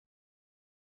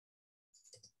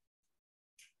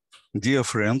Dear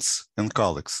friends and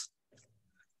colleagues,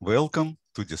 welcome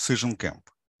to DecisionCAMP.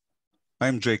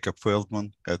 I'm Jacob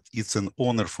Feldman, and it's an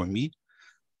honor for me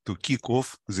to kick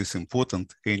off this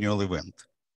important annual event.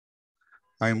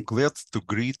 I'm glad to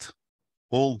greet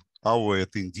all our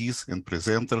attendees and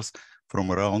presenters from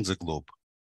around the globe.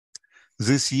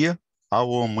 This year,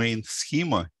 our main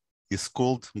schema is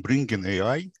called Bringing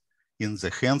AI in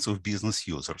the Hands of Business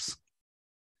Users.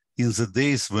 In the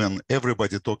days when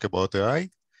everybody talks about AI,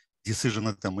 decision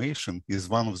automation is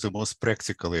one of the most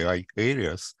practical AI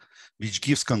areas, which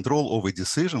gives control over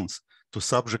decisions to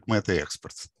subject matter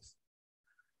experts.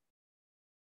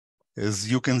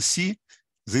 As you can see,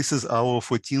 this is our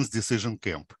 14th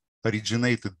DecisionCAMP,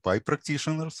 originated by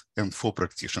practitioners and for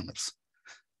practitioners.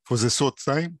 For the third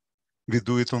time, we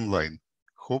do it online.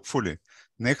 Hopefully,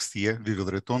 next year we will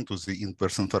return to the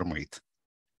in-person format.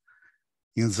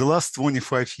 In the last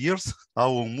 25 years,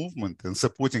 our movement and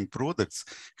supporting products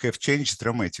have changed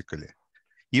dramatically.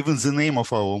 Even the name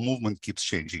of our movement keeps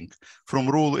changing, from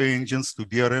rule engines to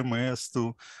BRMS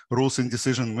to rules and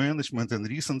decision management, and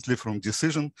recently from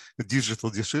digital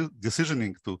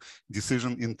decisioning to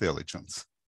decision intelligence.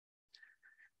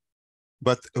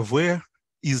 But where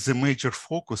is the major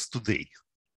focus today?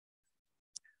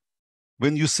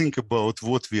 When you think about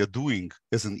what we are doing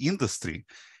as an industry,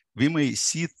 we may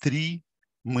see three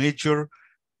major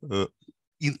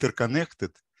interconnected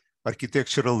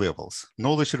architectural levels: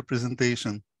 knowledge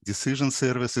representation, decision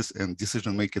services, and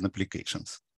decision-making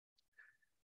applications.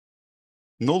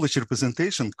 Knowledge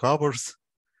representation covers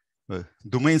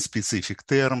domain-specific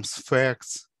terms,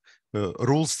 facts,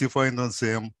 rules defined on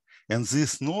them, and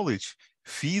this knowledge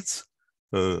feeds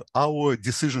our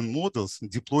decision models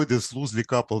deployed as loosely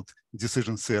coupled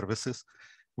decision services,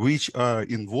 which are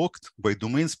invoked by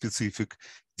domain-specific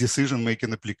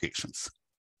decision-making applications.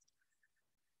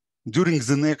 During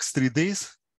the next 3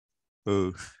 days,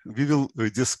 we will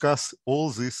discuss all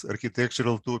these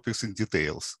architectural topics in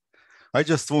details. I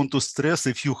just want to stress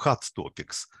a few hot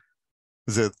topics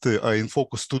that are in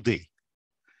focus today.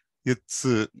 It's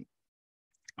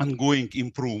ongoing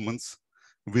improvements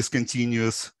with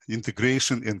continuous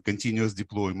integration and continuous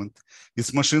deployment.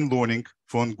 It's machine learning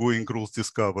for ongoing rules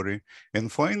discovery.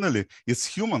 And finally, it's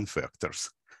human factors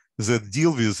that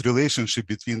deal with relationship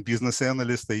between business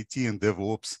analysts, IT, and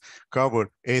DevOps, cover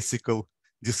ethical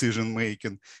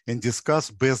decision-making, and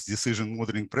discuss best decision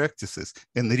modeling practices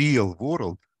and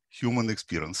real-world human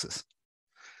experiences.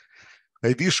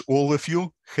 I wish all of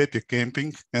you happy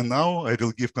camping, and now I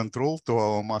will give control to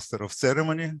our Master of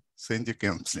Ceremony, Sandy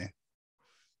Kemsley.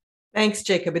 Thanks,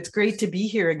 Jacob. It's great to be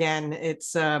here again.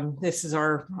 It's this is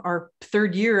our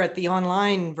third year at the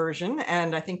online version,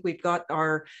 and I think we've got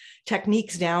our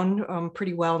techniques down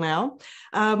pretty well now.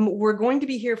 We're going to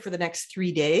be here for the next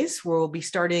 3 days. We'll be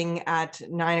starting at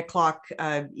 9 o'clock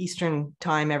Eastern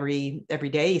time every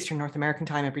day, Eastern North American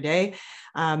time every day.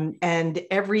 And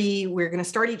we're going to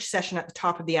start each session at the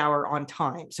top of the hour on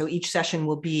time. So each session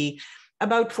will be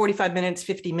about 45 minutes,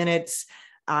 50 minutes,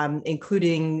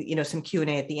 including some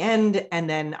Q&A at the end, and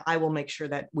then I will make sure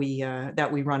that we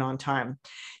run on time.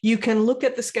 You can look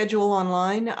at the schedule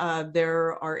online.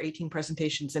 There are 18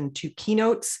 presentations and 2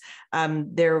 keynotes.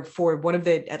 For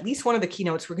at least one of the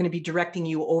keynotes, we're going to be directing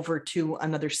you over to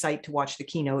another site to watch the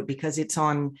keynote because it's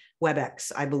on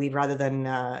WebEx, I believe, rather than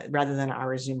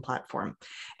our Zoom platform.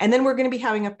 And then we're going to be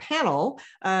having a panel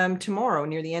tomorrow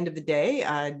near the end of the day.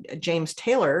 James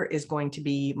Taylor is going to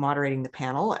be moderating the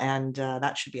panel, and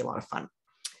that should be a lot of fun.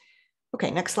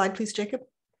 Okay, next slide, please, Jacob.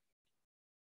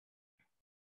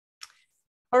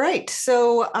 All right,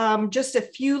 so just a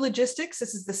few logistics.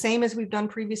 This is the same as we've done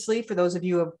previously for those of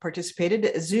you who have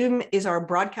participated. Zoom is our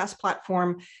broadcast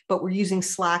platform, but we're using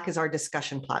Slack as our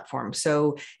discussion platform.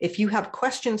 So if you have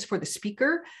questions for the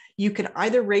speaker, you can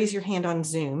either raise your hand on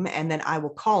Zoom and then I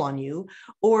will call on you,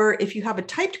 or if you have a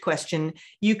typed question,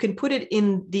 you can put it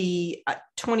in the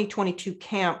 2022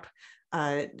 camp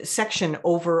section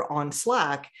over on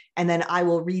Slack, and then I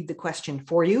will read the question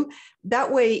for you.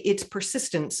 That way it's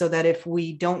persistent so that if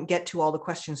we don't get to all the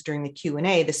questions during the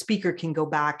Q&A, the speaker can go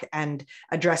back and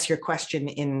address your question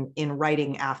in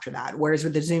writing after that, whereas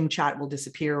with the Zoom chat will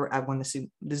disappear when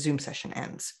the Zoom session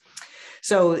ends.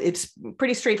 So it's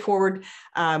pretty straightforward.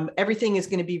 Everything is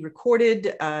going to be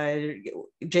recorded.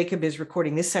 Jacob is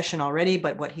recording this session already,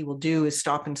 but what he will do is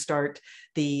stop and start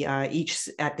each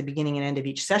at the beginning and end of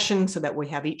each session so that we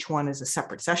have each one as a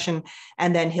separate session.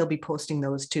 And then he'll be posting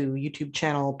those to YouTube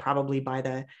channel probably by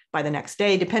the next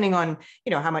day, depending on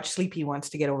how much sleep he wants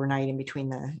to get overnight in between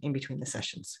the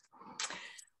sessions.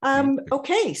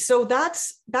 Okay, so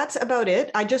that's about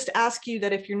it. I just ask you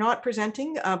that if you're not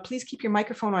presenting, please keep your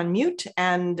microphone on mute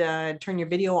and turn your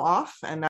video off. And